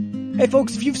Hey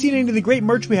folks, if you've seen any of the great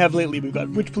merch we have lately, we've got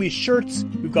Witch Police shirts,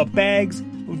 we've got bags,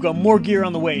 we've got more gear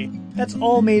on the way. That's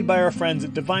all made by our friends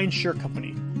at Divine Shirt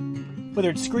Company. Whether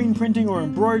it's screen printing or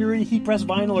embroidery, heat press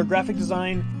vinyl or graphic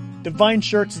design, Divine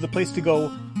Shirts is the place to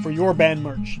go for your band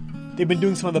merch. They've been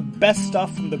doing some of the best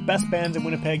stuff from the best bands in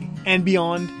Winnipeg and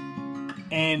beyond.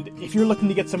 And if you're looking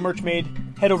to get some merch made,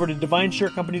 head over to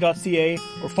divineshirtcompany.ca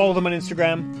or follow them on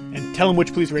Instagram and tell them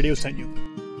Witch Police Radio sent you.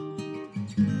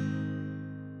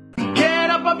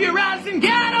 Up your ass and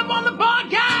get up on the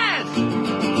podcast.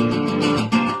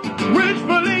 Witch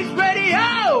Police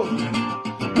Radio.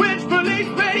 Witch Police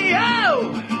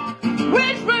Radio.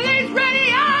 Witch Police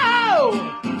Radio.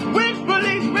 Witch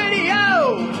Police Radio.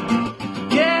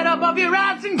 Get up off your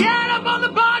ass and get up on the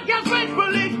podcast. Witch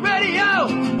Police Radio.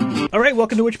 All right,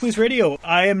 welcome to Witch Police Radio.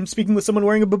 I am speaking with someone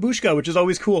wearing a babushka, which is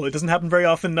always cool. It doesn't happen very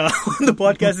often on the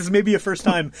podcast. This may be a first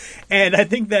time. And I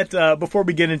think that before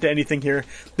we get into anything here,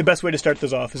 the best way to start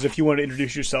this off is if you want to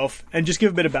introduce yourself and just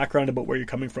give a bit of background about where you're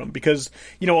coming from. Because,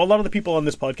 you know, a lot of the people on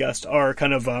this podcast are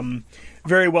kind of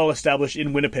very well established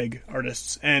in Winnipeg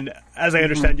artists. And as I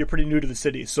understand, you're pretty new to the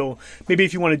city. So maybe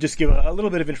if you want to just give a little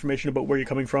bit of information about where you're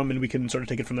coming from, and we can sort of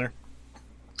take it from there.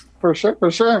 For sure.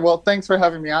 Well, thanks for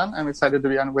having me on. I'm excited to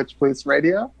be on Witch Police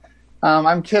Radio.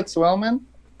 I'm Kit Swillman.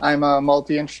 I'm a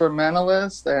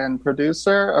multi-instrumentalist and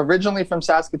producer, originally from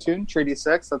Saskatoon, Treaty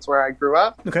 6. That's where I grew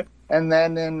up. Okay. And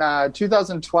then in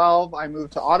 2012, I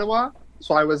moved to Ottawa.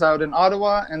 So I was out in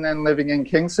Ottawa and then living in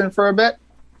Kingston for a bit.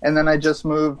 And then I just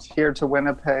moved here to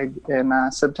Winnipeg in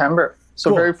September. So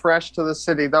cool. Very fresh to the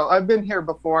city, though. I've been here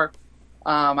before,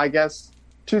 I guess.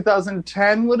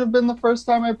 2010 would have been the first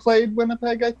time I played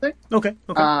Winnipeg, I think. Okay.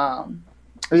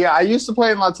 Yeah, I used to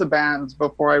play in lots of bands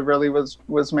before I really was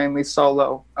mainly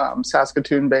solo,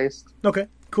 Saskatoon based. Okay,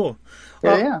 cool.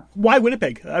 Yeah. Why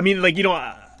Winnipeg? I mean, like, you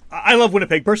know, I love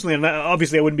Winnipeg personally, and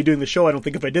obviously I wouldn't be doing the show, I don't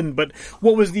think, if I didn't, but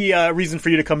what was the reason for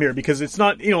you to come here? Because it's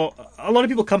not, you know, a lot of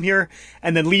people come here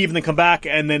and then leave and then come back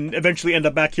and then eventually end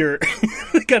up back here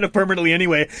kind of permanently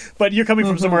anyway, but you're coming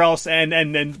from somewhere else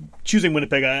and choosing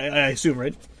Winnipeg, I assume,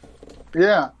 right?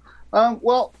 Yeah.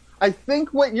 Well, I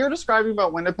think what you're describing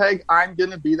about Winnipeg, I'm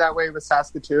going to be that way with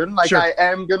Saskatoon. Like, sure. I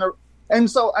am going to... And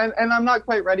so, and I'm not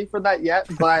quite ready for that yet,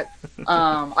 but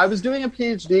I was doing a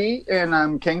PhD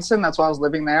in Kingston. That's why I was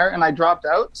living there, and I dropped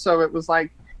out. So it was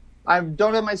like, I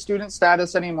don't have my student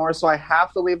status anymore, so I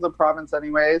have to leave the province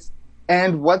anyways.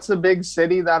 And what's a big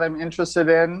city that I'm interested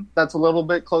in that's a little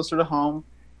bit closer to home?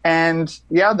 And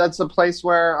yeah, that's a place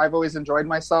where I've always enjoyed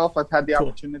myself. I've had the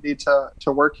opportunity to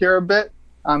work here a bit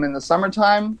in the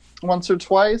summertime once or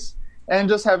twice. And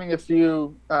just having a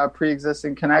few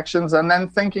pre-existing connections, and then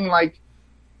thinking, like,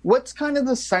 what's kind of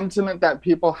the sentiment that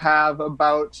people have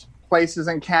about places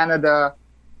in Canada?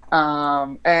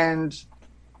 And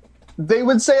they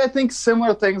would say, I think,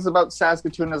 similar things about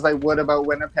Saskatoon as I would about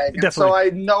Winnipeg. And so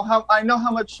I know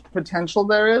how much potential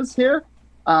there is here.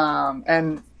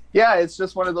 And yeah, it's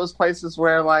just one of those places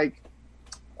where, like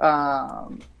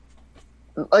I'm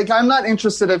not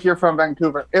interested if you're from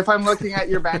Vancouver. If I'm looking at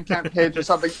your Bandcamp page or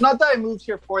something, not that I moved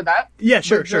here for that. Yeah,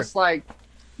 sure. Just like,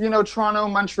 you know, Toronto,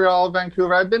 Montreal,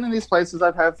 Vancouver. I've been in these places.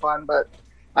 I've had fun, but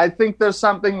I think there's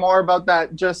something more about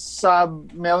that just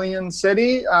sub-million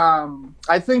city.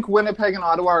 I think Winnipeg and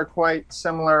Ottawa are quite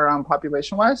similar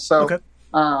population-wise. So,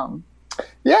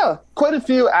 yeah, quite a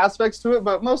few aspects to it,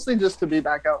 but mostly just to be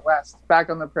back out west, back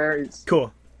on the prairies.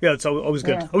 Cool. Yeah, it's always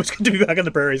good. Yeah. Always good to be back on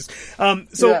the prairies.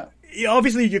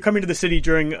 Obviously, you're coming to the city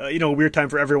during a weird time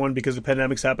for everyone because the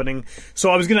pandemic's happening. So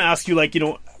I was going to ask you, like, you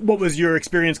know, what was your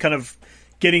experience kind of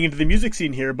getting into the music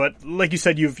scene here? But like you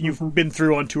said, you've been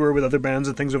through on tour with other bands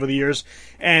and things over the years,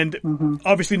 and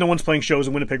obviously no one's playing shows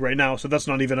in Winnipeg right now, so that's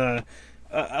not even a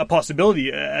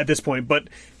possibility at this point. But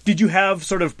did you have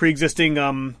sort of pre-existing,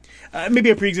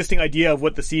 maybe a pre-existing idea of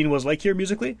what the scene was like here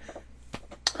musically?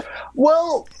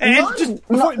 Well,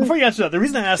 before you answer that, the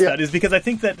reason I ask that is because I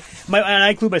think that, and I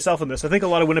include myself in this, I think a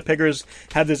lot of Winnipeggers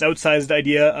have this outsized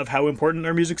idea of how important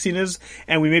our music scene is,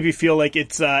 and we maybe feel like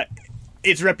its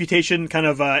reputation kind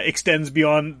of extends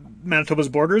beyond Manitoba's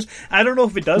borders. I don't know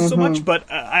if it does so much, but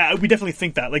we definitely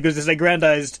think that. Like, there's this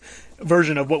aggrandized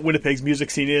version of what Winnipeg's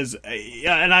music scene is,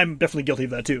 and I'm definitely guilty of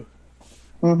that too.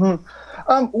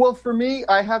 Well, for me,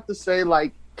 I have to say,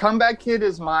 like, Comeback Kid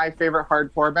is my favorite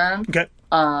hardcore band. Okay.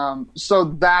 So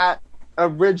that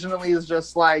originally is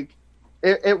just like,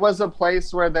 it was a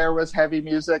place where there was heavy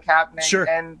music happening. Sure.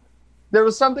 And there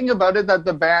was something about it that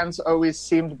the bands always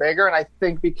seemed bigger. And I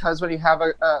think because when you have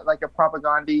a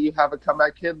Propagandhi, you have a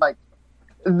Comeback Kid, like,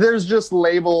 there's just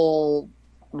label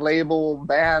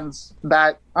bands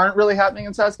that aren't really happening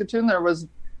in Saskatoon. There was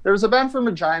there was a band from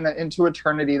Regina, Into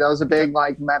Eternity, that was a big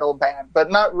like metal band, but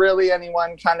not really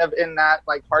anyone kind of in that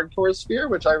like hardcore sphere,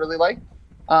 which I really like.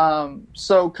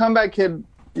 So Comeback Kid,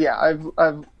 yeah,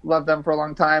 I've loved them for a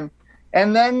long time.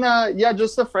 And then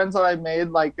just the friends that I made,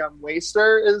 like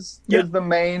Waster is the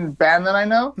main band that I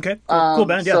know. Okay, cool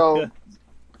band.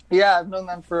 Yeah, I've known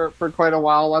them for quite a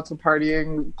while. Lots of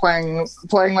partying,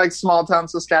 playing like small town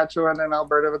Saskatchewan and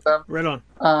Alberta with them. Right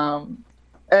on.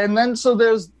 And then so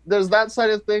there's that side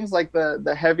of things, like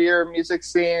the heavier music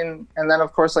scene, and then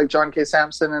of course like John K.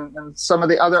 Sampson and some of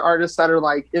the other artists that are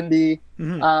like indie.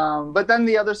 Mm-hmm. But then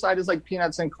the other side is like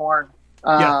Peanuts and Corn,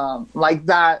 like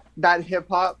that hip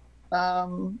hop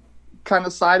kind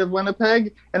of side of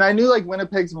Winnipeg. And I knew like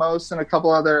Winnipeg's Most and a couple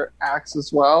other acts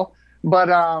as well. But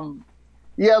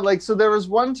so there was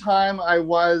one time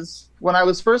when I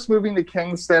was first moving to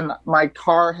Kingston, my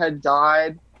car had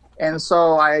died. And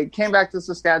so I came back to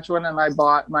Saskatchewan and I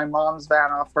bought my mom's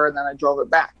van off her and then I drove it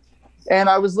back. And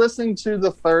I was listening to the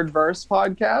Third Verse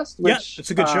podcast. Which, it's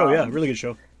a good show. Really good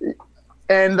show.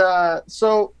 And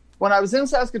so when I was in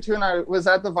Saskatoon, I was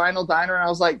at the Vinyl Diner and I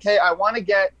was like, hey,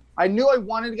 I knew I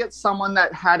wanted to get someone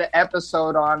that had an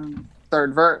episode on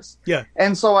Third Verse. Yeah.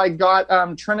 And so I got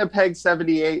Trinipeg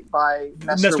 78 by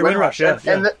Nestor Windrush.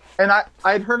 And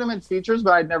I'd heard him in features,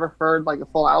 but I'd never heard like a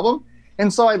full album.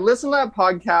 And so I listened to that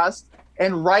podcast,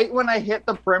 and right when I hit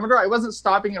the perimeter, I wasn't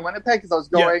stopping in Winnipeg because I was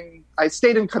going, I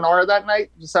stayed in Kenora that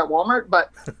night, just at Walmart. But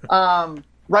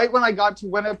right when I got to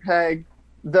Winnipeg,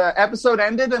 the episode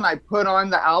ended and I put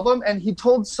on the album, and he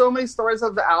told so many stories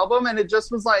of the album, and it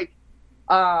just was like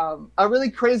a really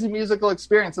crazy musical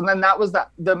experience. And then that was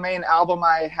the main album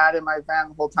I had in my van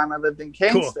the whole time I lived in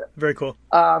Kingston. Cool. Very cool.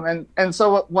 And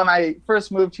so when I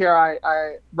first moved here,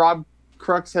 Rob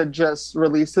Crooks had just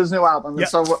released his new album. And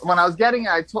so when I was getting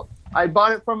it, I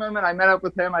bought it from him and I met up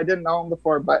with him. I didn't know him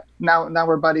before, but now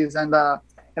we're buddies. And I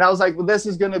was like, well, this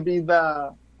is going to be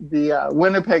the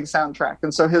Winnipeg soundtrack.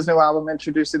 And so his new album,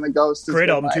 Introducing the Ghost, is great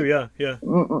album like, too. Yeah.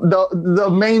 The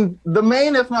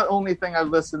main, if not only thing I've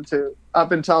listened to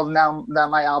up until now that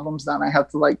my album's done. I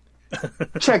have to like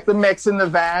check the mix in the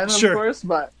van, of course,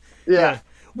 but yeah.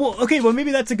 Well, okay. Well,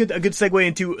 maybe that's a good segue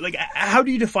into like how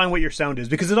do you define what your sound is?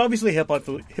 Because it's obviously hip hop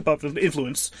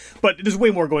influence, but there's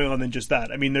way more going on than just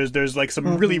that. I mean, there's like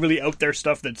some really really out there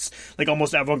stuff that's like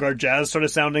almost avant-garde jazz sort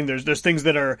of sounding. There's things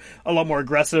that are a lot more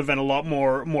aggressive and a lot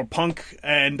more punk,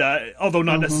 and although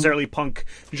not necessarily punk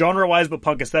genre wise, but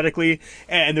punk aesthetically.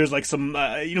 And there's like some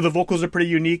the vocals are pretty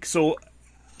unique. So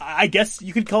I guess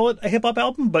you could call it a hip hop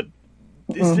album, but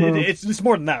it's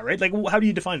more than that, right? Like, how do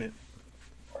you define it?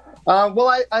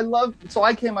 I love, so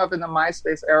I came up in the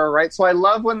MySpace era, right? So I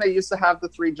love when they used to have the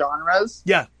three genres.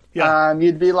 Yeah.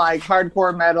 You'd be like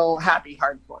hardcore metal, happy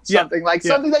hardcore, something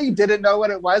something that you didn't know what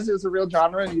it was. It was a real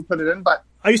genre and you put it in, but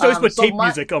I used to always put tape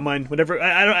music on mine whenever,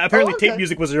 apparently tape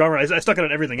music was a genre. I stuck it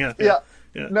on everything. Yeah.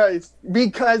 Nice.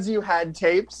 Because you had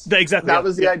tapes. Exactly. That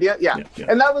was the idea. Yeah.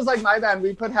 And that was like my band.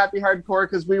 We put happy hardcore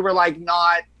because we were like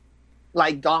not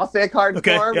like gothic hardcore.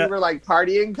 Okay, we were like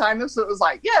partying kind of. So it was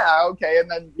like, okay. And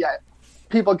then,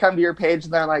 people come to your page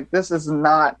and they're like, this is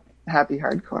not happy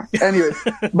hardcore. Anyways,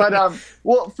 but,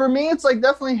 well, for me, it's like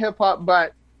definitely hip hop,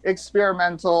 but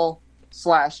experimental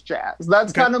 / jazz.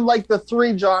 That's kind of like the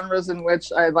three genres in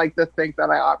which I like to think that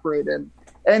I operate in.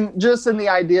 And just in the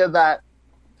idea that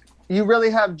you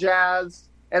really have jazz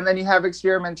and then you have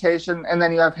experimentation and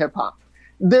then you have hip hop.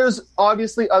 There's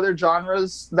obviously other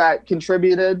genres that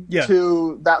contributed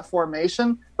to that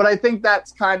formation, but I think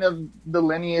that's kind of the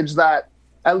lineage that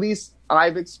at least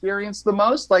I've experienced the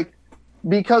most. Like,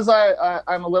 because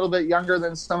I'm a little bit younger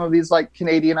than some of these like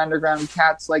Canadian underground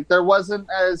cats, like there wasn't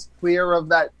as clear of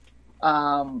that,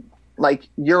 like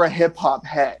you're a hip hop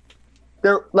head.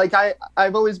 There, like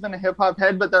I've always been a hip hop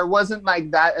head, but there wasn't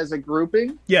like that as a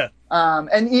grouping. Yeah.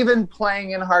 And even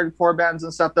playing in hardcore bands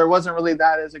and stuff, there wasn't really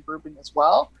that as a grouping as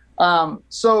well.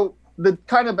 So the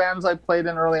kind of bands I played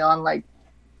in early on, like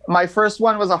my first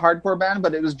one was a hardcore band,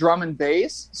 but it was drum and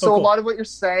bass. So a lot of what you're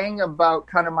saying about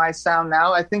kind of my sound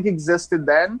now, I think existed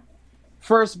then.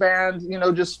 First band,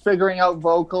 just figuring out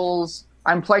vocals.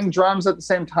 I'm playing drums at the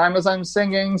same time as I'm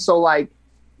singing. So like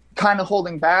kind of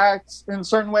holding back in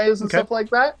certain ways and stuff like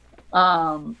that.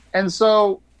 And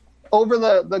so over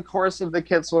the course of the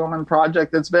Kitsilman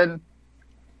project, it's been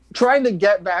trying to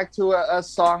get back to a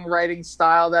songwriting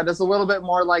style that is a little bit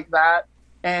more like that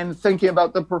and thinking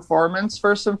about the performance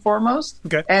first and foremost.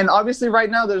 Okay. And obviously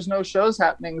right now there's no shows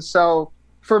happening. So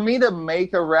for me to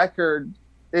make a record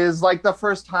is like the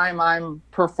first time I'm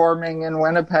performing in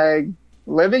Winnipeg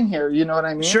living here. You know what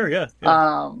I mean? Sure. Yeah.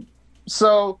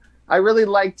 So I really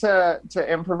like to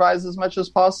improvise as much as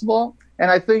possible.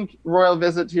 And I think Royal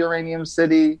Visit to Uranium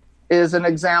City is an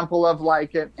example of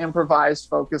like an improvised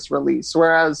focus release.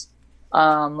 Whereas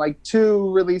like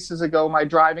 2 releases ago, My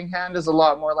Driving Hand is a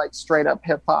lot more like straight up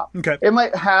hip hop. Okay. It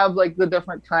might have like the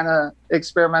different kind of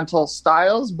experimental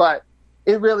styles, but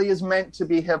it really is meant to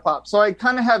be hip hop. So I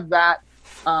kind of have that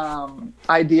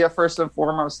idea first and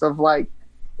foremost of like,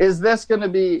 is this going to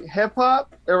be hip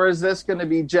hop or is this going to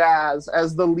be jazz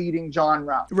as the leading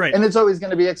genre? Right. And it's always going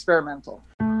to be experimental.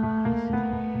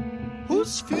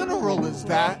 Whose funeral is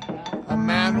that? A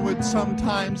man would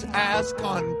sometimes ask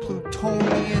on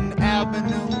Plutonian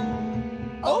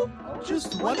Avenue. Oh,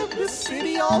 just one of the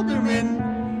city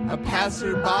aldermen. A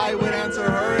passerby would answer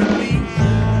hurriedly.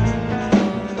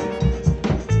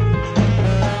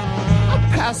 A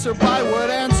passerby would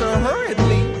answer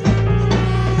hurriedly.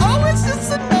 Oh, it's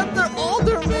just another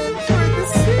alderman for the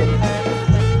city.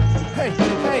 Hey,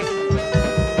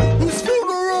 whose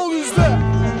funeral is that?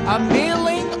 I'm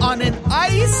kneeling on an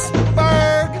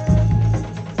iceberg,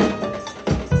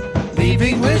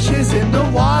 leaving wishes in the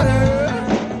water.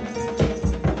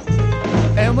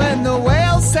 And when the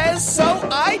whale says so,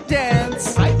 I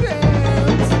dance. I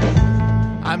dance.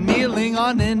 I'm kneeling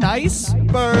on an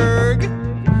iceberg,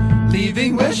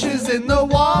 leaving wishes in the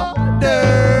water.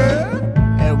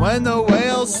 And when the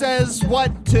whale says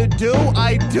what to do,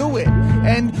 I do it.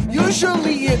 And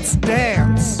usually it's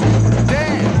dance.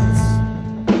 Dance.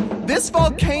 This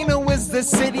volcano is the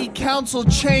city council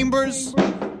chambers.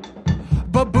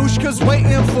 Babushka's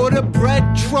waiting for the bread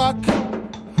truck,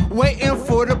 waiting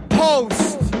for the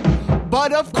post.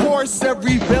 But of course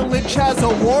every village has a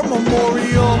war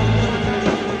memorial.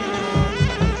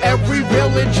 Every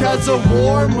village has a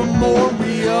war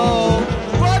memorial.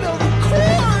 But of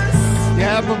course,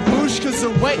 yeah, babushkas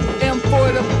are waiting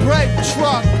for the bread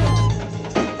truck.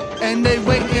 And they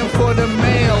waiting for the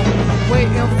mail,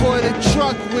 waiting for the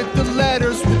truck with the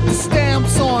letters, with the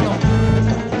stamps on them.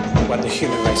 When the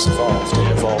human race evolved,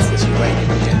 it evolved with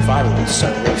uranium in the environment,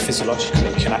 so we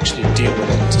physiologically can actually deal with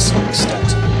it to some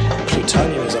extent.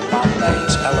 Plutonium is a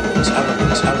man-made element.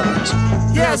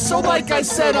 Yeah, so like I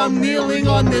said, I'm kneeling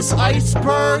on this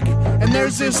iceberg, and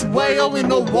there's this whale in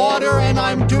the water, and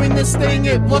I'm doing this thing,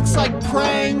 it looks like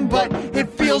praying, but it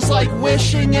feels like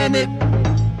wishing, and it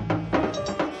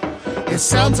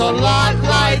sounds a lot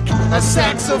like a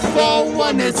saxophone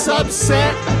when it's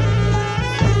upset.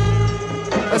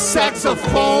 A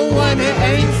saxophone when it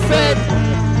ain't fed.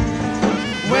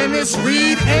 When its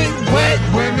reed ain't wet.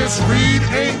 When its reed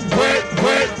ain't wet.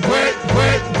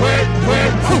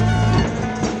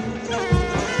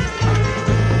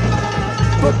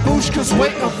 Babushka's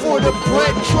waiting for the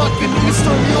bread truck in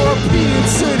Eastern European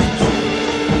cities.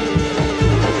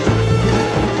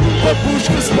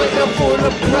 Babushka's waiting for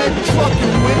the bread truck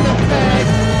in Winnipeg.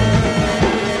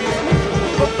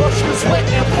 Babushka's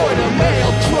waiting for the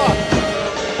mail truck.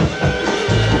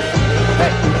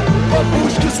 Hey,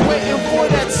 Babushka's waiting for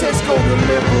that Cisco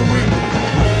delivery.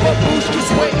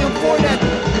 Babushka's waiting for that.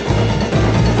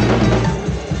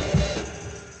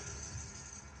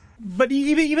 But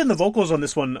even the vocals on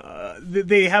this one,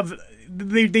 they sound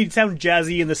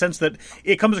jazzy in the sense that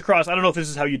it comes across. I don't know if this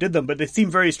is how you did them, but they seem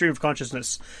very stream of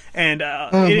consciousness, and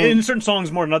in certain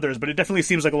songs more than others. But it definitely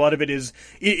seems like a lot of it is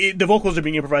the vocals are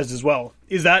being improvised as well.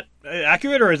 Is that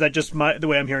accurate, or is that just the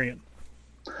way I'm hearing it?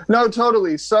 No,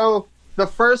 totally. So the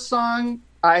first song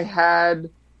I had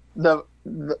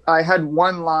I had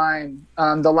one line,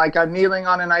 I'm kneeling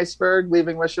on an iceberg,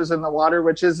 leaving wishes in the water,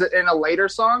 which is in a later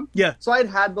song. Yeah. So I'd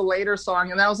had the later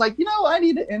song, and I was like, I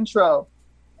need an intro.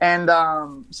 And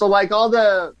so like all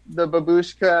the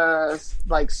babushka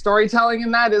like storytelling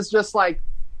in that is just like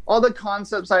all the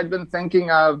concepts I'd been thinking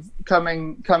of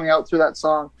coming out through that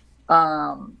song.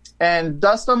 And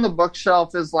Dust on the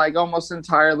Bookshelf is like almost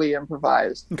entirely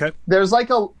improvised. Okay. There's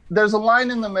a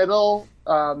line in the middle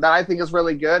that I think is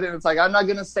really good, and it's like, I'm not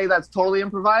going to say that's totally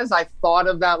improvised. I thought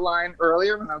of that line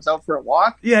earlier when I was out for a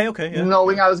walk. Yeah, okay. Yeah.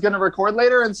 Knowing I was going to record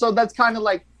later, and so that's kind of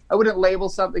like, I wouldn't label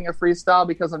something a freestyle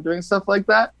because I'm doing stuff like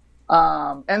that.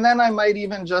 And then I might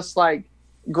even just like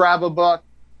grab a book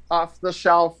off the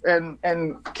shelf and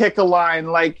kick a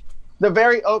line. Like the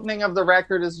very opening of the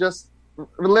record is just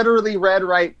literally read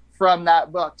right from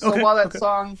that book. So while that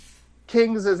song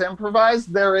Kings is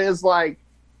improvised, there is like,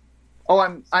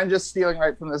 I'm just stealing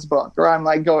right from this book, or I'm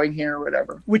like going here or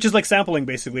whatever. Which is like sampling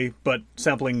basically, but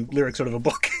sampling lyrics out of a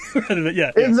book.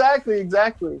 Yeah. Exactly.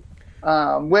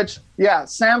 Which,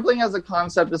 sampling as a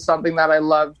concept is something that I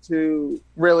love to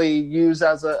really use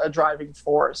as a driving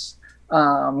force.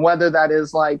 Whether that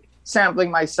is like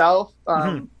sampling myself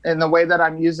in the way that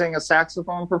I'm using a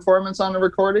saxophone performance on a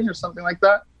recording or something like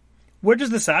that. Where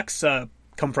does the sax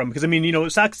come from? Because I mean,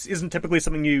 sax isn't typically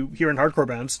something you hear in hardcore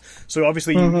bands, so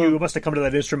obviously you must have come to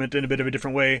that instrument in a bit of a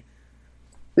different way.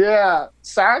 Yeah,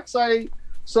 sax.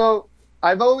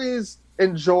 I've always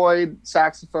enjoyed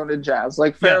saxophone in jazz,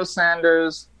 like Pharoah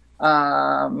Sanders,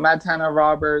 Matana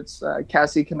Roberts,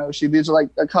 Cassie Kenoshi. These are like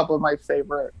a couple of my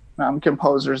favorite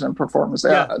composers and performers.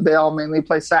 They all mainly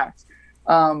play sax.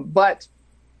 But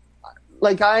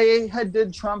like I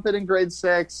did trumpet in grade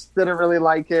 6, didn't really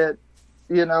like it,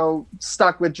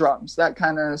 stuck with drums, that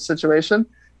kind of situation.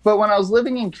 But when I was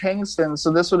living in Kingston,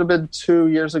 so this would have been 2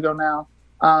 years ago now,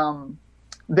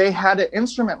 they had an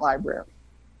instrument library.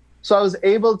 So I was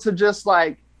able to just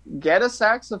like get a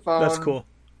saxophone. That's cool.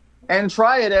 And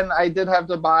try it. And I did have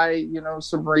to buy,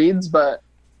 some reeds, but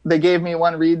they gave me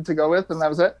one reed to go with, and that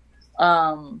was it.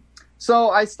 So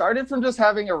I started from just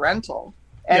having a rental.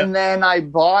 And then I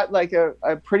bought like a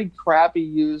pretty crappy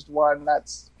used one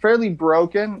that's fairly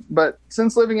broken. But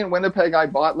since living in Winnipeg, I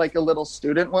bought like a little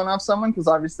student one off someone because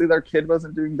obviously their kid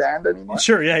wasn't doing band anymore.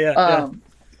 Sure, yeah.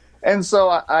 And so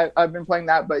I've been playing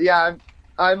that. But yeah,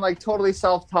 I'm like totally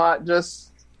self-taught,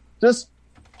 just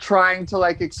trying to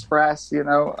like express,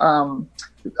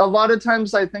 a lot of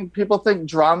times I think people think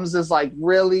drums is like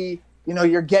really,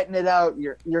 you're getting it out,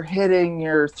 you're hitting,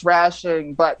 you're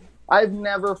thrashing, but I've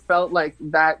never felt like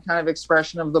that kind of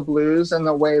expression of the blues in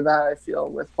the way that I feel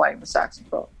with playing the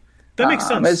saxophone. That makes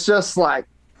sense. It's just like,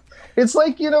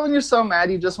 when you're so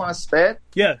mad you just want to spit.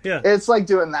 Yeah. It's like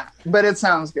doing that, but it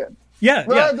sounds good. Yeah,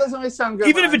 well, it doesn't always sound good.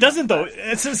 Even if it doesn't, though,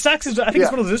 sax is. I think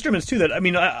it's one of those instruments too that I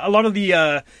mean, a lot of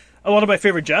my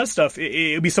favorite jazz stuff,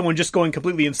 it would be someone just going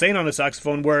completely insane on a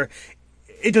saxophone where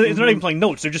it's not even playing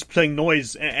notes; they're just playing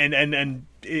noise, and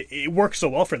it works so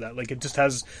well for that. Like it just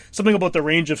has something about the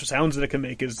range of sounds that it can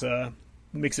make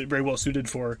makes it very well suited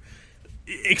for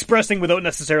expressing without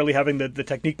necessarily having the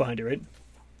technique behind it, right?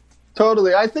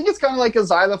 Totally. I think it's kind of like a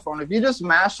xylophone. If you just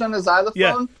mash on a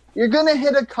xylophone, you're going to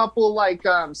hit a couple like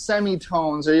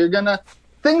semitones, or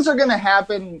things are going to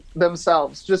happen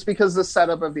themselves just because the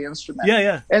setup of the instrument.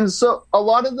 Yeah. And so a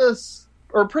lot of this,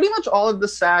 or pretty much all of the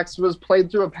sax was played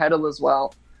through a pedal as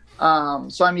well.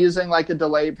 So I'm using like a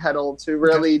delay pedal to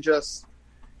really just,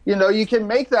 you can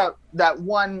make that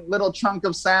one little chunk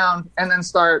of sound and then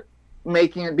start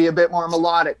making it be a bit more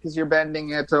melodic because you're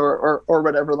bending it or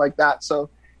whatever like that. So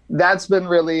that's been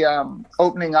really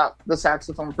opening up the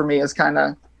saxophone for me. Is kind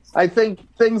of, I think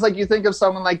things like you think of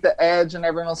someone like The Edge and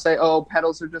everyone will say, oh,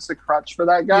 pedals are just a crutch for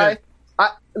that guy. Yeah.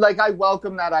 I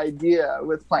welcome that idea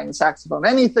with playing saxophone.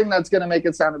 Anything that's going to make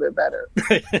it sound a bit better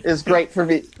is great for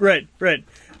me. Right. Yeah.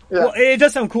 Well, it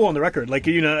does sound cool on the record. Like,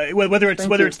 whether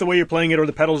it's the way you're playing it or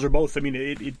the pedals or both. I mean,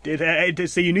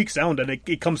 it's a unique sound and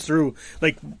it comes through.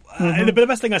 Like, and the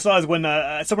best thing I saw is when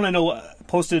someone I know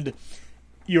posted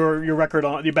your record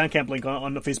on your Bandcamp link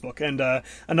on the Facebook, and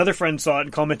another friend saw it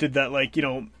and commented that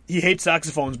he hates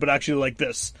saxophones but actually like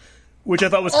this, which I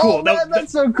thought was cool. Man,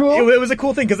 that's so cool. It was a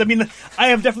cool thing because I mean I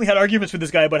have definitely had arguments with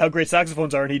this guy about how great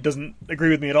saxophones are, and he doesn't agree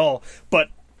with me at all. But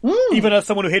even as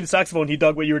someone who hated saxophone, he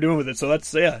dug what you were doing with it. So that's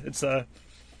so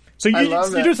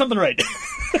you're doing something right.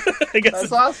 I guess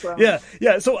that's awesome. Yeah.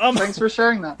 So thanks for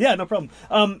sharing that. Yeah, no problem.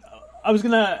 I was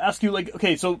gonna ask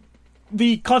you so.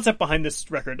 The concept behind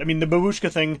this record, I mean, the Babushka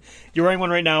thing, you're wearing one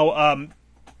right now,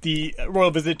 the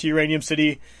royal visit to Uranium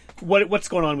City, what's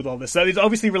going on with all this? It's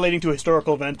obviously relating to a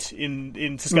historical event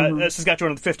in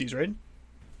Saskatchewan in the 50s, right?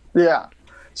 Yeah.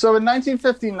 So in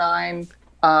 1959,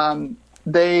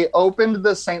 they opened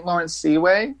the St. Lawrence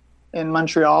Seaway in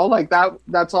Montreal. Like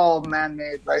that's all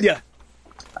man-made, right? Yeah.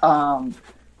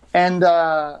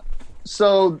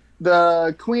 So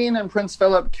the Queen and Prince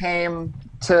Philip came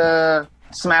to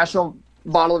smash a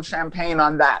bottle of champagne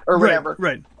on that or whatever.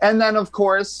 Right. And then, of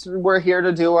course, we're here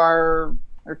to do our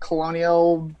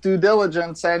colonial due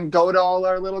diligence and go to all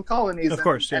our little colonies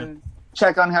and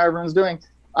check on how everyone's doing.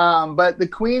 But the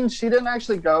Queen, she didn't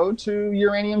actually go to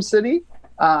Uranium City.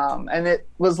 And it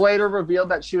was later revealed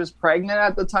that she was pregnant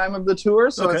at the time of the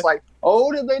tour. So it's like,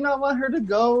 did they not want her to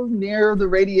go near the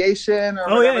radiation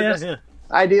or whatever? Yeah.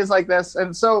 Ideas like this.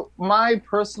 And so my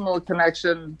personal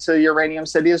connection to Uranium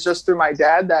City is just through my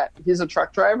dad, that he's a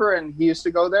truck driver and he used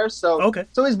to go there. So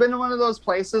he's been to one of those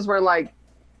places where like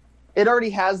it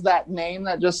already has that name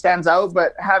that just stands out,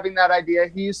 but having that idea,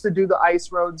 he used to do the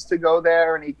ice roads to go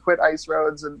there and he quit ice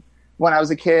roads and when I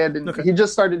was a kid and he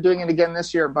just started doing it again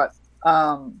this year. But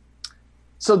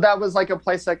so that was like a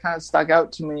place that kind of stuck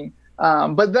out to me.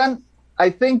 But then I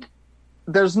think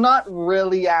there's not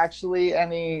really actually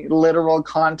any literal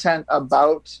content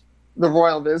about the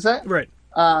royal visit. Right.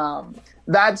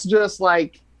 That's just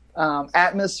like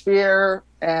atmosphere,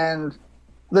 and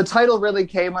the title really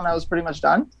came when I was pretty much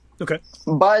done. Okay.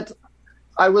 But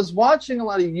I was watching a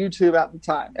lot of YouTube at the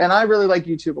time, and I really like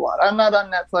YouTube a lot. I'm not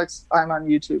on Netflix. I'm on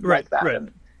YouTube like that. Right.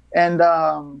 And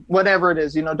whatever it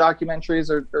is, documentaries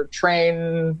or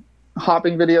train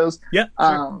hopping videos. Yeah.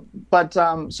 Sure.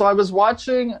 So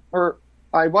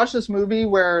I watched this movie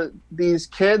where these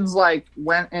kids like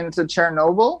went into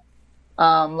Chernobyl,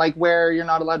 like where you're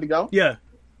not allowed to go. Yeah.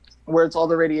 Where it's all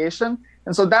the radiation.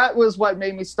 And so that was what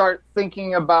made me start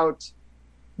thinking about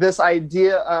this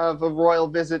idea of a royal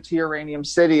visit to Uranium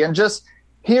City, and just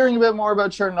hearing a bit more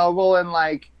about Chernobyl, and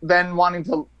like then wanting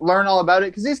to learn all about it,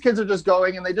 because these kids are just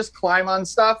going and they just climb on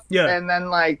stuff and then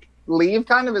like leave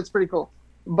kind of. It's pretty cool,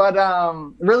 but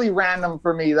really random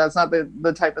for me. That's not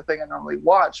the type of thing I normally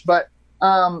watch, but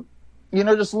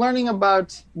just learning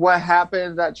about what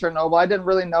happened at Chernobyl. I didn't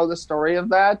really know the story of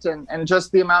that, and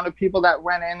just the amount of people that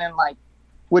went in and like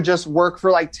would just work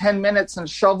for like 10 minutes and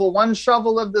shovel one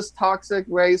shovel of this toxic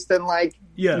waste, and like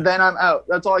then I'm out.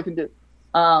 That's all I can do.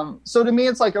 So to me,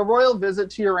 it's like a royal visit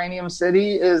to Uranium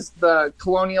City is the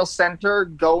colonial center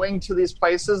going to these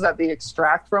places that they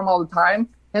extract from all the time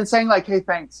and saying like, hey,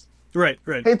 thanks. Right.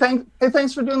 Hey,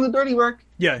 thanks for doing the dirty work.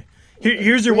 Yeah.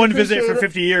 Here's your one visit for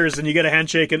 50 years, and you get a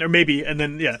handshake, and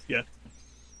then yeah.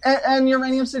 And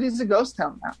Uranium City is a ghost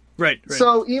town now. Right.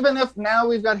 So even if now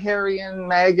we've got Harry and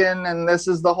Meghan, and this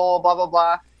is the whole blah, blah,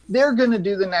 blah, they're going to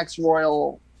do the next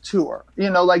royal tour.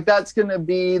 Like that's going to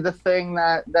be the thing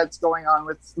that's going on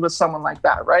with someone like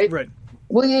that, right? Right.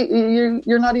 Well,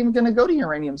 you're not even going to go to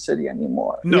Uranium City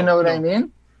anymore. No, you know what I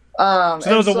mean? So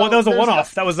that was a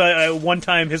one-off. That was a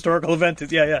one-time historical event.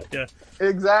 Yeah.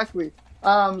 Exactly.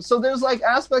 So there's like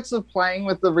aspects of playing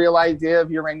with the real idea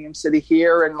of Uranium City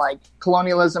here, and like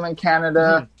colonialism in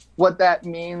Canada, what that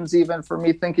means even for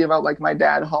me thinking about like my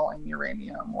dad hauling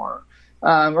uranium, or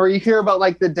you hear about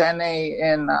like the Dene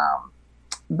in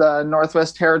the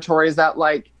Northwest Territories that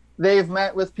like they've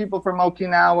met with people from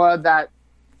Okinawa that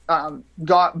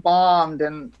got bombed,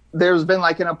 and there's been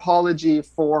like an apology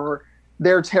for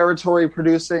their territory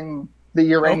producing the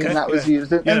uranium that was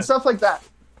used and stuff like that.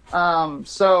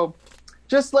 So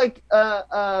just like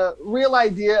a real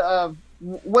idea of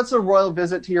what's a royal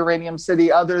visit to Uranium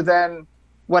City other than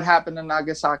what happened in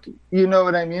Nagasaki. You know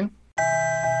what I mean?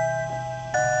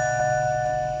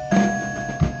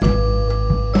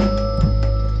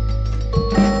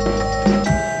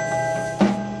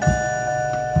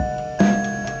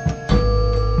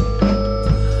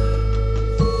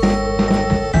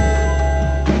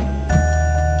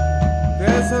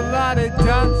 There's a lot of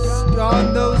dust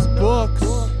on those books.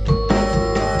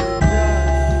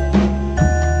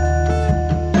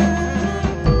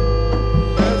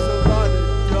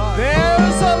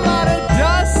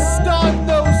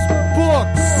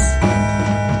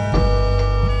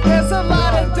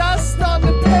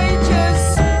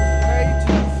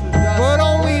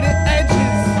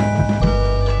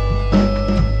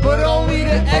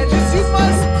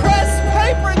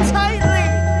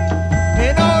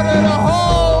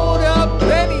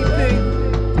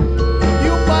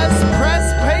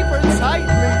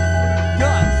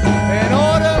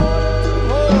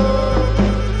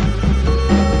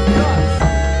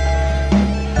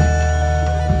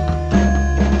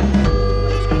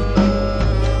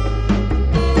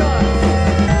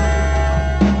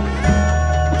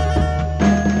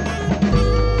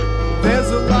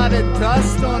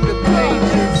 Dust on the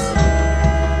pages.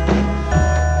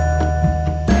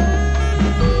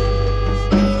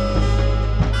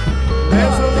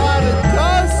 There's a lot of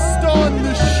dust on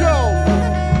the shelf.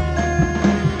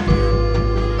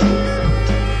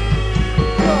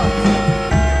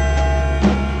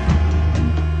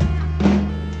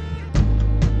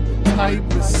 The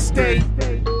type of state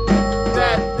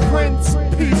that prints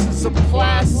pieces of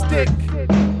plastic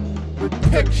with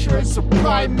pictures of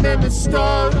prime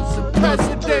ministers and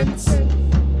presidents.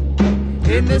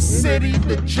 In the city,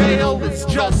 the jail is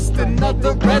just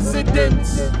another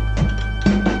residence.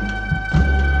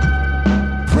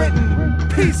 Printing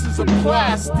pieces of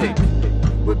plastic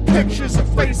with pictures of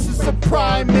faces of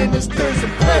prime ministers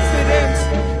and presidents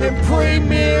and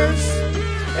premiers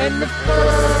and the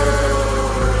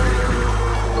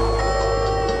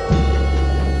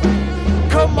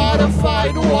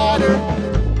commodified water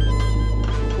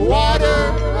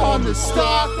on the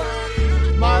stock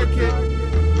market.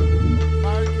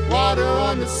 Water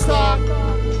on the stock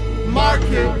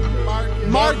market.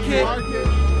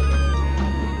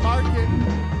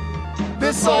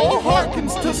 This all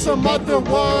harkens to some other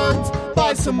words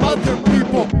by some other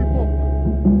people.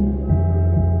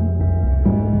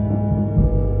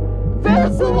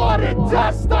 There's a lot of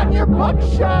dust on your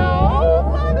bookshelf. A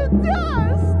lot of dust.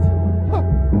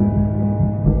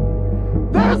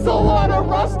 There's there's a lot of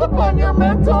rust upon your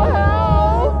mental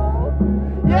health.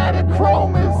 Yeah, the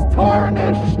chrome is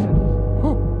tarnished.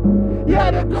 Yeah,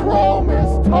 the chrome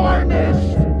is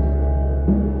tarnished.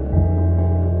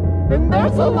 And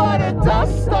there's a lot of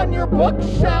dust on your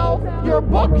bookshelf. Your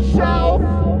bookshelf.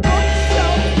 And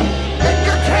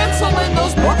you're canceling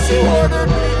those books you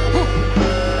ordered.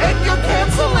 And you're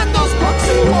canceling those books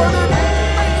you ordered.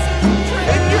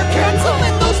 And you're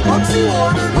canceling those books you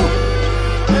ordered.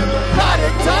 Lot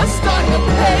of dust on the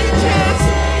pages.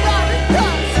 Lot of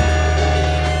dust.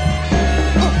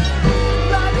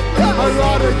 A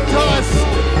lot of dust.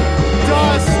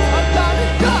 Dust. A lot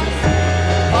of dust.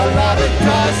 A lot of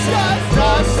dust.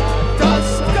 Dust.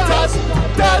 Dust. Dust.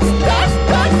 Dust. Dust.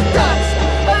 Dust. Dust.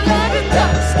 A lot of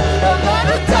dust. A lot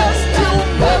of dust. You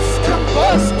must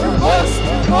combust. You must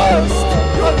combust.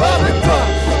 A lot of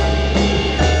dust.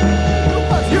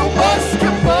 You must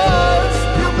combust.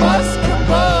 You must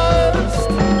combust.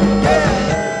 Yeah.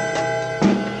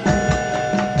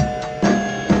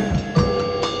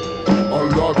 A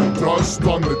lot of dust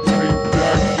on the tape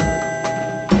deck.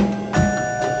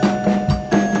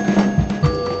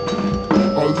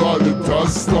 A lot of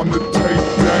dust on the tape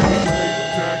deck.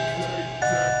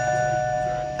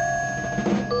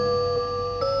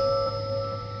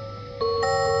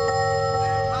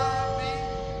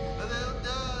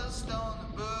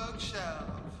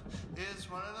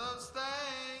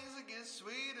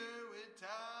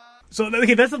 So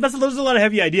okay, those are a lot of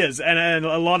heavy ideas and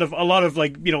a lot of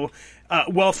like, you know,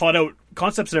 well thought out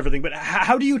concepts and everything. But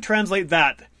how do you translate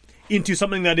that into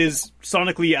something that is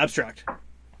sonically abstract?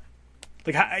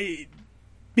 Like,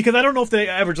 because I don't know if the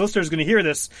average listener is going to hear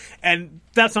this, and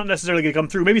that's not necessarily going to come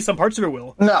through. Maybe some parts of it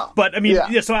will. No, but I mean,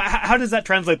 yeah. So how does that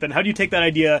translate then? How do you take that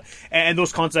idea and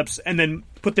those concepts and then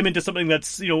put them into something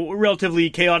that's, you know, relatively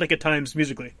chaotic at times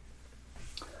musically?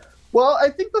 Well, I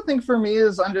think the thing for me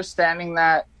is understanding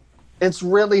that it's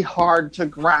really hard to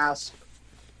grasp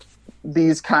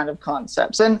these kind of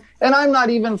concepts, and I'm not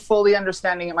even fully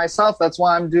understanding it myself. That's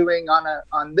why I'm doing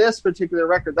on this particular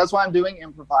record. That's why I'm doing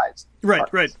improvised. Right,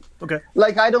 parts. right, okay.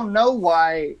 Like, I don't know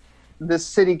why the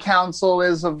city council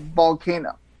is a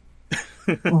volcano,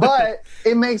 but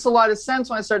it makes a lot of sense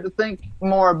when I start to think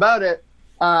more about it.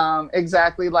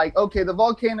 Exactly, like, okay, the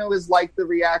volcano is like the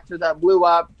reactor that blew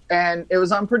up, and it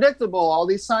was unpredictable. All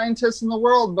these scientists in the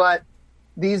world, but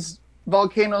these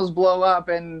volcanoes blow up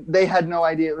and they had no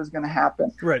idea it was going to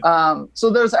happen. Right.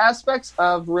 So there's aspects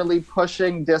of really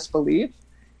pushing disbelief.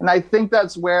 And I think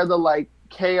that's where the like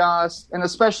chaos, and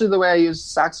especially the way I use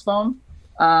saxophone,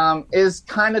 is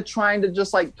kind of trying to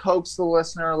just like coax the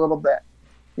listener a little bit.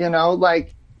 You know,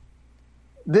 like,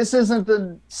 this isn't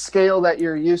the scale that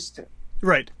you're used to.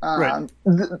 Right. Right.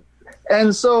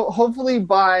 And so hopefully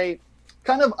by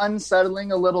kind of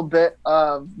unsettling a little bit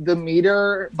of the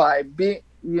meter, by being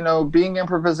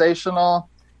improvisational,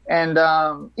 and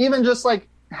even just like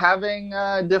having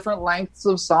different lengths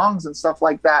of songs and stuff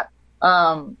like that.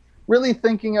 Really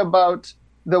thinking about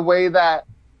the way that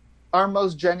our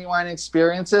most genuine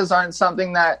experiences aren't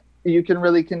something that you can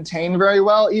really contain very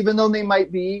well, even though they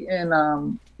might be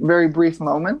in very brief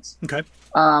moments. Okay.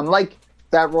 Like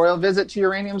that royal visit to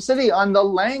Uranium City on the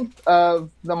length of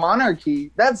the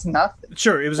Monarchy. That's nothing.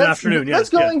 Sure, it was an afternoon. Yeah, That's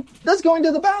going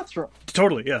to the bathroom.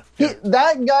 Totally. Yeah.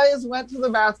 That guy has went to the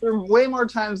bathroom way more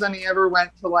times than he ever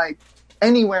went to like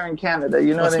anywhere in Canada.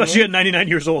 You know, what especially I mean? at 99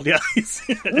 years old. Yeah.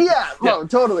 Yeah. No,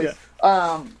 totally.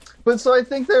 Yeah. But so I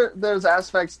think there's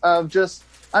aspects of just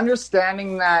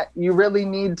understanding that you really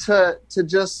need to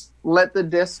just let the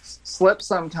discs slip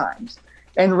sometimes.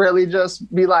 And really just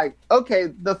be like, okay,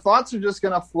 the thoughts are just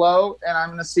going to flow, and I'm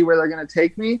going to see where they're going to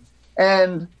take me.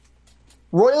 And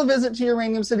Royal Visit to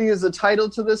Uranium City is the title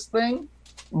to this thing,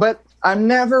 but I'm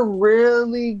never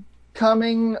really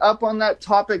coming up on that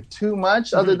topic too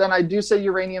much, other than I do say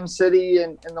Uranium City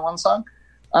in the one song.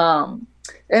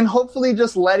 And hopefully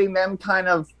just letting them kind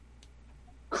of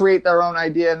create their own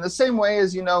idea. In the same way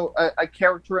as, you know, a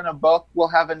character in a book will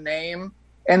have a name,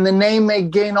 and the name may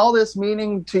gain all this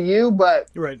meaning to you, but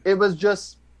It was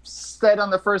just said on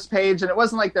the first page, and it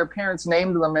wasn't like their parents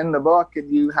named them in the book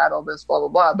and you had all this blah, blah,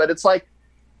 blah. But it's like,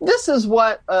 this is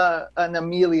what an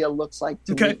Amelia looks like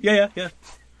to me. Okay, yeah.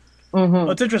 Mm-hmm. Well,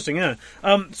 that's interesting, yeah.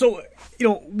 So, you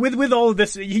know, with all of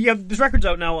this, you have this record's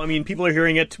out now. I mean, people are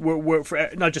hearing it, we're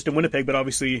not just in Winnipeg, but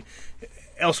obviously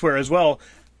elsewhere as well.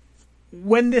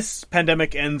 When this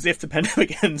pandemic ends, if the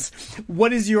pandemic ends,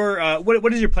 what is your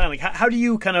what is your plan? Like, how do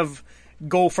you kind of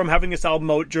go from having this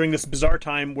album out during this bizarre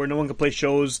time where no one can play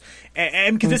shows,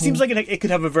 and because it seems like it could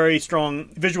have a very strong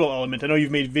visual element. I know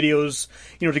you've made videos,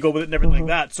 you know, to go with it and everything like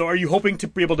that. So, are you hoping to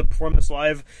be able to perform this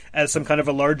live as some kind of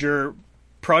a larger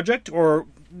project, or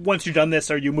once you're done this,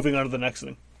 are you moving on to the next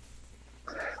thing?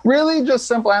 Really, just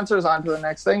simple answers on to the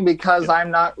next thing, because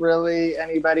I'm not really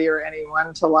anybody or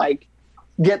anyone to like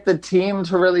get the team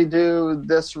to really do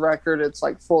this record. It's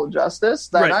like full justice.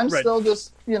 That I'm still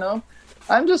just,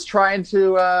 I'm just trying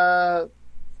to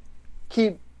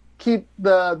keep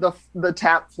the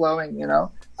tap flowing,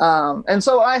 and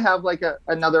so I have like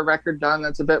another record done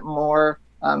that's a bit more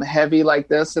heavy like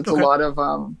this. It's a lot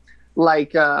of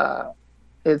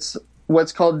it's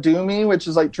what's called Dumi, which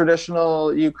is like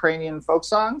traditional Ukrainian folk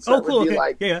songs. Oh, cool.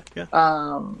 Okay.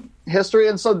 History.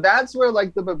 And so that's where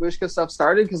like the Babushka stuff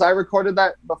started, because I recorded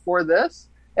that before this.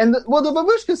 And the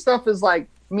Babushka stuff is like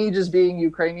me just being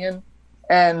Ukrainian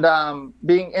and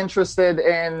being interested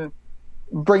in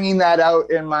bringing that out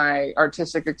in my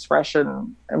artistic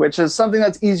expression, which is something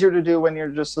that's easier to do when you're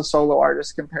just a solo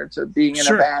artist compared to being in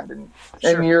a band and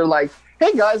you're like,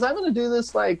 hey guys, I'm going to do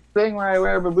this like thing where I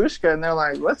wear a babushka, and they're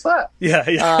like, what's that?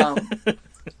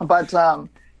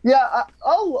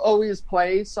 I'll always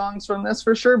play songs from this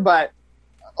for sure, but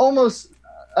almost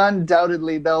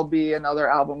undoubtedly there'll be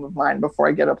another album of mine before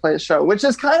I get to play a show, which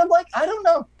is kind of like, I don't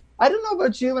know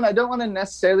about you, and I don't want to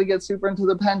necessarily get super into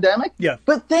the pandemic,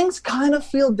 but things kind of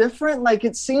feel different. Like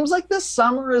it seems like this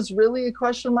summer is really a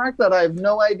question mark that I have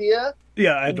no idea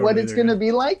what it's going to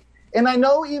be like. And I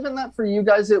know even that for you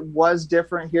guys, it was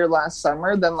different here last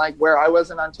summer than like where I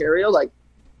was in Ontario. Like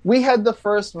we had the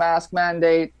first mask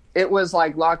mandate. It was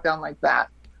like lockdown like that.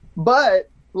 But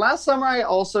last summer I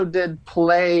also did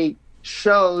play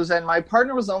shows, and my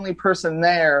partner was the only person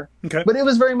there. Okay. But it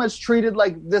was very much treated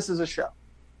like this is a show.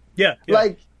 Yeah.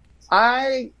 Like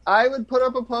I would put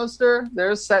up a poster,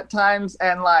 there's set times,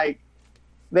 and like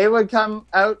they would come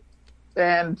out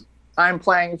and I'm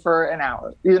playing for an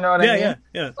hour. You know what I mean?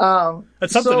 Yeah.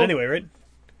 That's something anyway, right?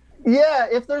 Yeah,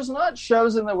 if there's not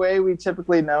shows in the way we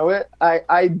typically know it,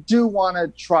 I do want to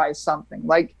try something.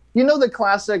 Like, the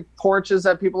classic porches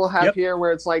that people have here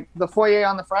where it's like the foyer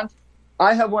on the front?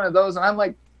 I have one of those, and I'm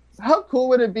like, how cool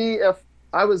would it be if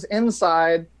I was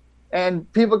inside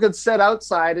and people could sit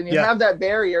outside and you have that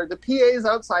barrier. The PA is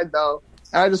outside, though,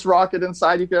 and I just rock it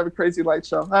inside. You could have a crazy light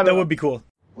show. That would be cool.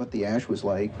 What the ash was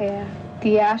like. Yeah,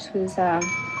 the ash was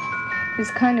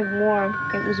kind of warm.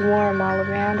 It was warm all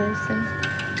around us, and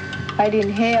I'd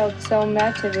inhaled so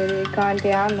much of it, it had gone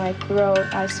down my throat.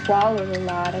 I swallowed a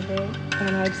lot of it,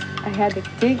 and I had to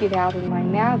dig it out in my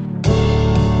mouth.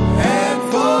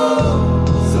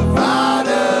 Handfuls of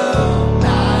water,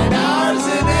 9 hours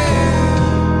in it.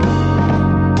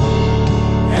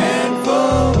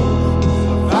 Handfuls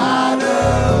of water,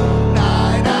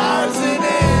 9 hours in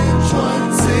it.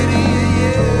 One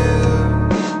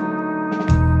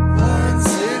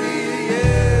city a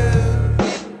year.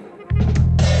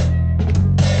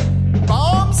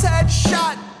 Bombs had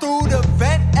shot through the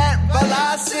vent at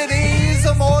velocities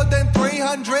of more than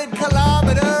 300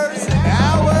 kilometers an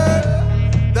hour.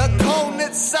 The cone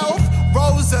itself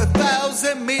rose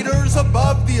 1,000 meters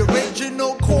above the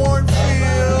original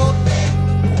cornfield.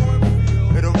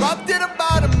 It erupted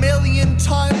about 1 million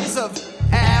tons of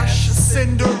ash,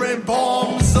 cinder, and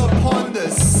bombs upon the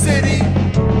city.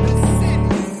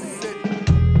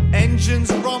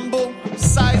 Engines rumble,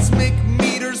 seismic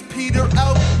meters peter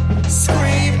out,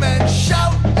 scream and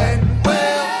shout and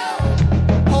wail.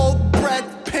 Hold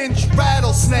breath, pinch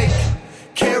rattlesnake,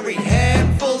 carry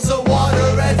handfuls of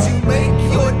water as you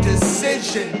make your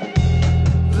decision.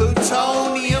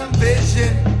 Plutonium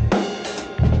vision.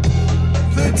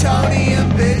 Plutonium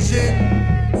vision.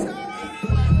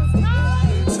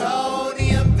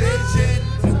 Plutonium vision.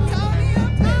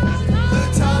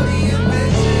 Plutonium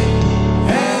vision.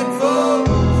 Handful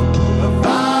of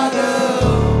water,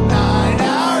 9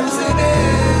 hours in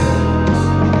it.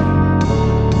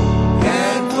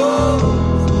 Handful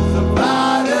of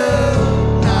water,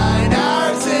 9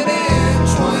 hours in it.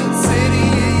 One city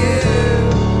a year.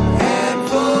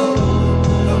 Handful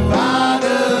of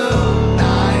water,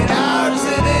 9 hours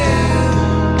in it.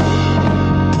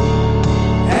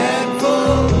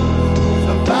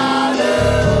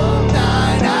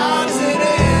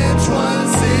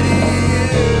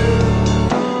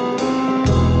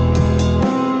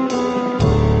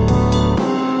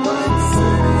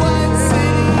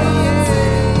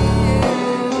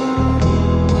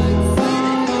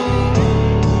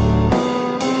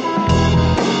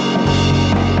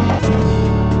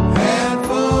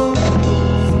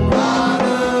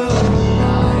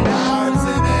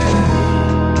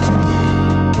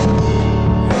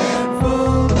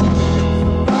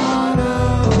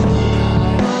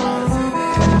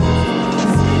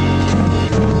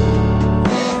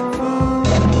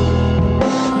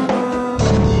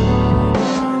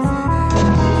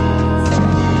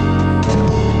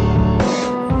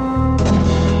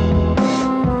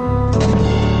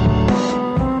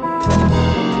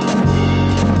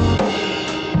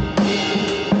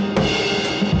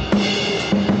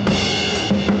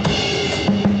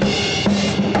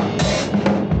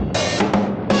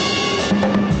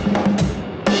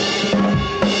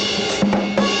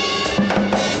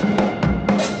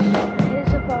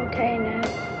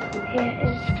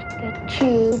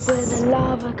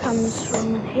 comes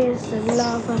from, and here's the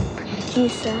lava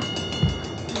producer.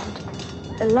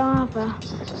 The lava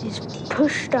is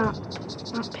pushed up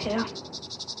here,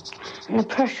 and the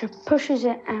pressure pushes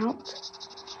it out,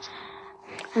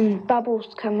 and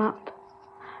bubbles come up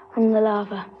from the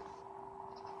lava.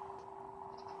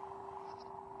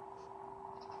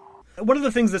 One of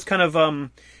the things that's kind of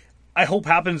I hope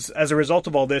happens as a result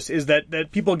of all this is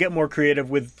that people get more creative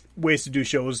with ways to do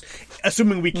shows,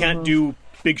 assuming we can't do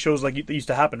big shows like that used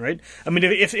to happen, right? I mean,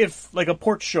 if like a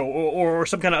porch show or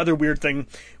some kind of other weird thing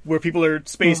where people are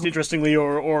spaced interestingly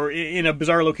or in a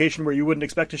bizarre location where you wouldn't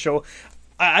expect a show,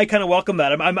 I kind of welcome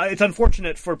that. It's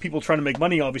unfortunate for people trying to make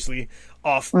money, obviously,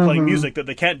 off playing music that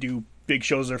they can't do big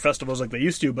shows or festivals like they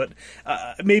used to, but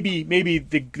maybe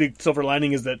the silver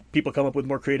lining is that people come up with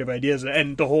more creative ideas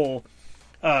and the whole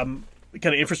kind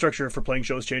of infrastructure for playing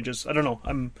shows changes. I don't know.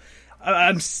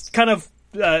 I'm kind of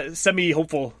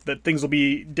semi-hopeful that things will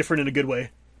be different in a good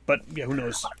way, but yeah, who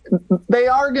knows? They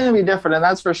are going to be different, and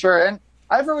that's for sure. And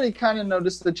I've already kind of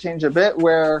noticed the change a bit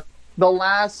where the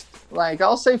last,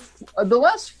 I'll say the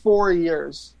last 4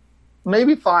 years,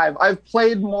 maybe 5, I've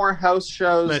played more house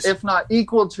shows, nice, if not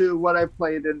equal to what I've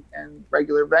played in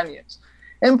regular venues.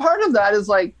 And part of that is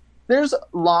there's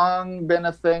long been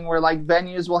a thing where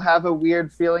venues will have a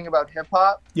weird feeling about hip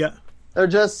hop. Yeah. They're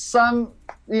just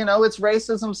it's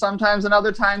racism sometimes, and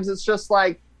other times it's just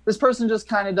this person just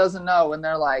kind of doesn't know, and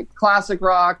they're like classic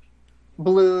rock,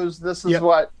 blues, this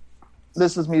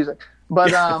is music.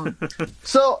 But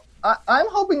so I'm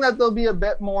hoping that there'll be a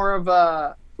bit more of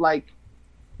a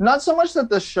not so much that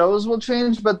the shows will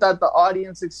change, but that the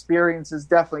audience experience is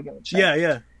definitely going to change. Yeah,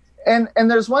 yeah. And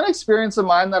there's one experience of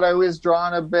mine that I always draw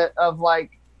on a bit of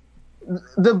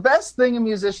the best thing a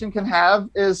musician can have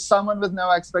is someone with no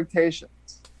expectations.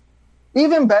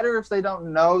 Even better if they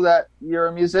don't know that you're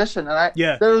a musician. And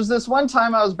there was this one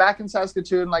time I was back in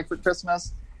Saskatoon for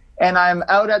Christmas, and I'm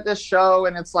out at this show,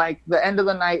 and it's the end of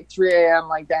the night, 3 a.m.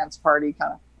 dance party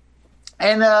kind of.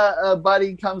 And a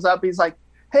buddy comes up, he's like,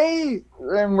 hey,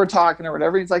 and we're talking or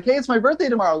whatever. He's like, hey, it's my birthday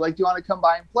tomorrow. Do you want to come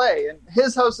by and play? And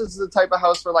his house is the type of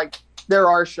house where there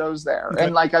are shows there. Okay.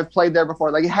 And I've played there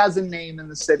before. It has a name in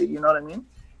the city, you know what I mean?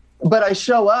 But I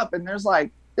show up and there's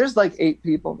 8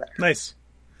 people there. Nice.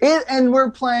 And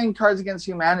we're playing Cards Against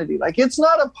Humanity. It's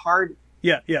not a party.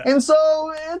 Yeah, yeah. And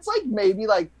so it's maybe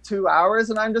 2 hours,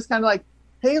 and I'm just kind of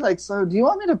hey, so do you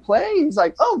want me to play? He's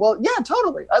like, oh, well, yeah,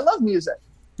 totally. I love music.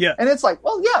 Yeah. And it's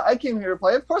well, yeah, I came here to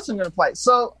play. Of course I'm going to play.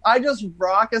 So I just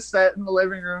rock a set in the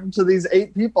living room to these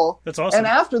 8 people. That's awesome. And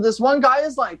after this, one guy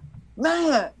is like,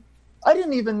 man, I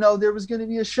didn't even know there was going to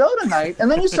be a show tonight. And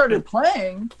then you started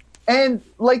playing, and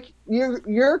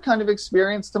your kind of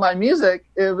experience to my music,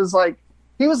 it was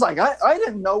he was like, I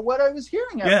didn't know what I was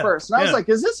hearing at first. And I was like,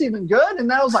 is this even good? And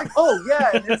then I was like, oh, yeah.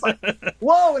 And it's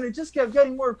whoa. And it just kept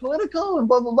getting more political and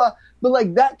blah, blah, blah.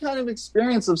 But that kind of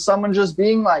experience of someone just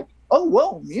being oh,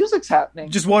 whoa, music's happening.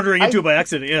 Just wandering into it by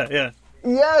accident. Yeah, yeah.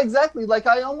 Yeah, exactly.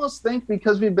 I almost think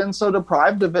because we've been so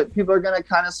deprived of it, people are going to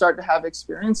kind of start to have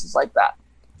experiences like that.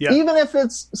 Yeah. Even if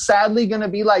it's sadly going to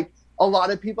be a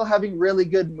lot of people having really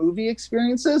good movie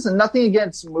experiences, and nothing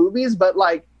against movies, but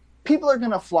people are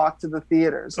going to flock to the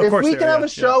theaters. If we can have a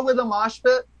show with a mosh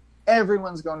pit,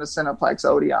 everyone's going to Cineplex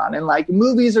Odeon, and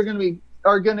movies are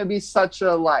going to be such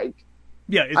a I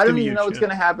don't even know what's going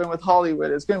to happen with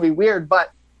Hollywood. It's going to be weird,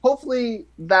 but hopefully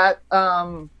that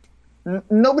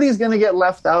nobody's going to get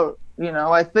left out.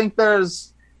 I think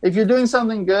if you're doing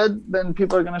something good, then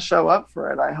people are going to show up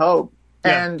for it, I hope.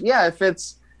 Yeah. And yeah, if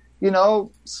it's,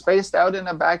 spaced out in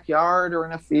a backyard or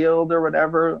in a field or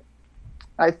whatever,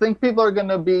 I think people are going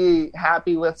to be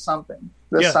happy with something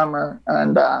this summer.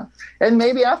 And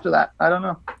maybe after that, I don't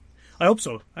know. I hope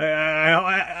so.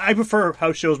 I prefer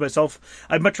house shows myself.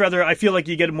 I'd much rather, I feel like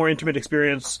you get a more intimate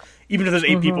experience, even if there's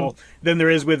 8 people, than there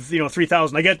is with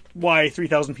 3,000. I get why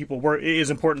 3,000 people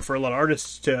is important for a lot of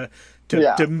artists to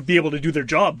be able to do their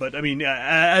job. But I mean,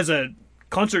 as a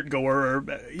concert goer or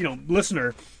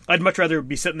listener, I'd much rather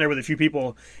be sitting there with a few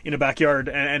people in a backyard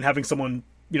and having someone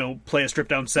play a stripped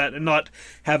down set and not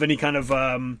have any kind of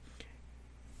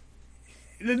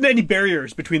any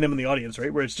barriers between them and the audience,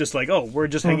 right? Where it's just oh, we're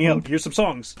just hanging out. Here's some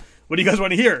songs. What do you guys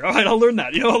want to hear? All right, I'll learn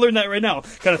that. I'll learn that right now,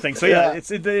 kind of thing. So yeah,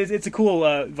 it's a cool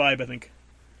vibe, I think.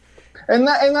 And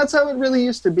that's how it really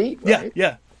used to be, right?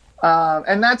 Yeah.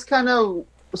 And that's kind of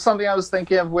something I was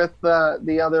thinking of with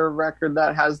the other record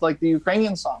that has the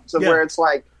Ukrainian songs, where it's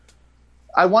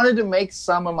I wanted to make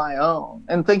some of my own,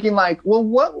 and thinking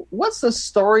well, what's the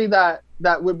story that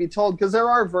would be told? Because there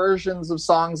are versions of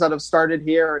songs that have started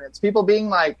here, and it's people being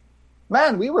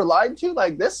man, we were lied to,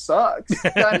 this sucks,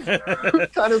 kind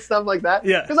of stuff like that.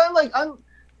 Yeah. Because I'm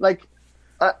like,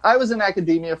 I was in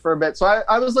academia for a bit, so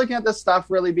I was looking at this stuff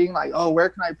really being like, oh, where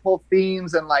can I pull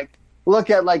themes and like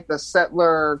look at like the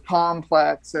settler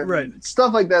complex and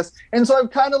stuff like this. And so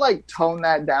I've kind of like toned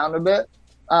that down a bit.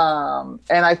 And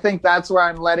I think that's where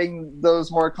I'm letting those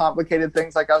more complicated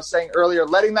things, like I was saying earlier,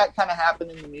 letting that kind of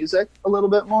happen in the music a little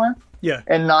bit more. Yeah.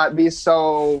 And not be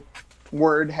so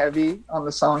word heavy on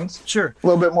the songs. Sure. A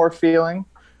little bit more feeling.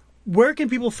 Where can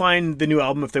people find the new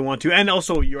album if they want to? And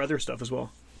also your other stuff as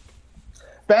well.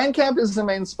 Bandcamp is the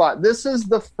main spot. This is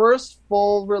the first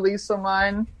full release of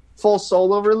mine, full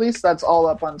solo release that's all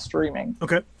up on streaming.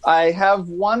 Okay. I have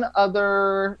one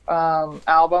other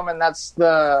album, and that's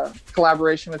the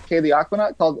collaboration with Kay the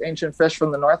Aquanaut called Ancient Fish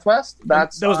from the Northwest.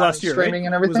 That was last year, streaming, right?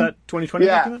 And everything. Was that 2020?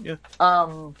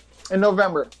 Yeah. In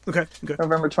November. Okay.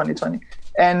 November 2020.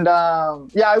 And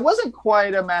I wasn't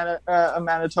quite a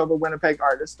Manitoba Winnipeg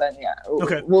artist then. Yeah.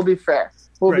 Okay. We'll be fair.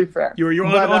 Be fair. You're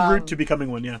on route to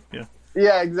becoming one. Yeah.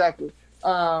 Yeah, exactly.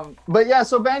 But yeah,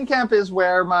 so Bandcamp is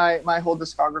where my whole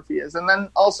discography is. And then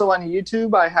also on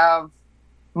YouTube, I have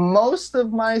most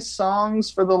of my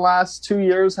songs for the last 2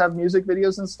 years have music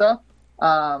videos and stuff.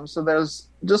 So there's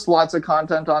just lots of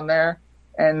content on there.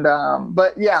 And,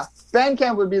 but yeah,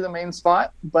 Bandcamp would be the main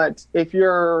spot. But if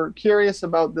you're curious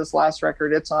about this last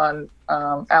record, it's on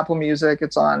Apple Music.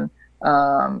 It's on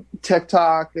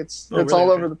TikTok. It's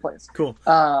all over the place. Cool.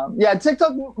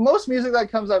 TikTok, most music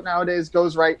that comes out nowadays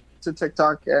goes right to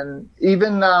TikTok, and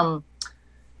even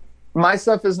my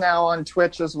stuff is now on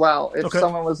Twitch as well. If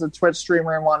someone was a Twitch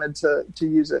streamer and wanted to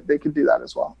use it, they could do that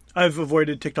as well. I've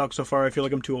avoided TikTok so far. I feel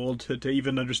like I'm too old to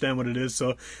even understand what it is,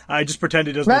 so I just pretend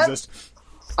it doesn't exist.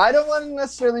 I don't want to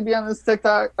necessarily be on this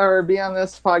TikTok or be on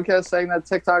this podcast saying that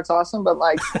TikTok's awesome, but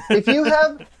like if you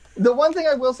have the one thing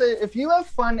I will say, if you have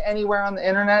fun anywhere on the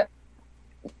internet,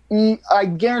 I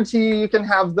guarantee you can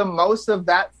have the most of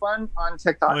that fun on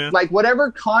TikTok. Oh, yeah? Like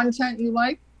whatever content you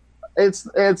like, it's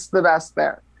the best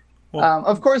there. Well,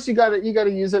 of course you gotta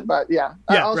use it, but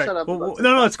I'll shut up.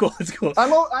 No, it's cool. It's cool.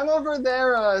 I'm over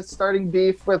there starting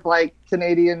beef with like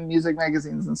Canadian music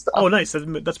magazines and stuff. Oh, nice.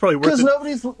 That's probably worth it.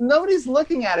 Because nobody's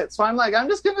looking at it, so I'm like, I'm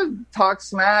just gonna talk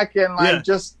smack and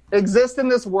just exist in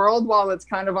this world while it's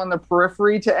kind of on the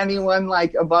periphery to anyone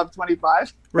like above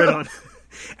 25. Right on.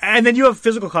 And then you have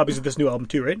physical copies of this new album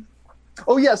too, right?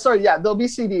 Oh yeah, sorry, yeah, there'll be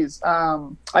CDs.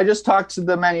 I just talked to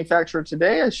the manufacturer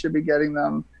today. I should be getting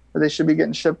them. They should be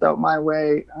getting shipped out my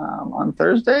way on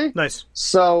Thursday. Nice.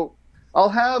 So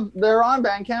they're on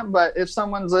Bandcamp, but if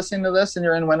someone's listening to this and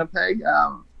you're in Winnipeg,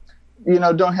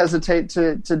 don't hesitate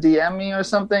to DM me or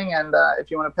something. And if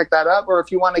you want to pick that up, or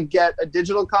if you want to get a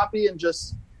digital copy and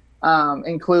just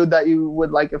include that you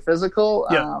would like a physical,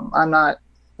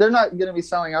 they're not going to be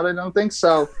selling out, I don't think.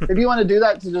 So if you want to do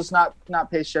that, to just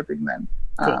not pay shipping then.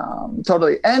 Cool.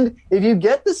 Totally. And if you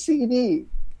get the CD,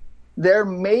 there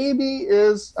maybe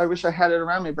is, I wish I had it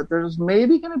around me, but there's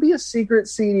maybe going to be a secret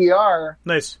CDR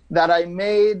that I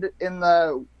made in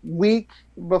the week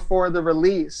before the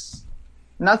release.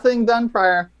 Nothing done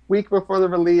prior, week before the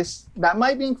release. That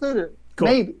might be included.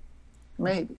 Cool.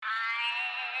 Maybe.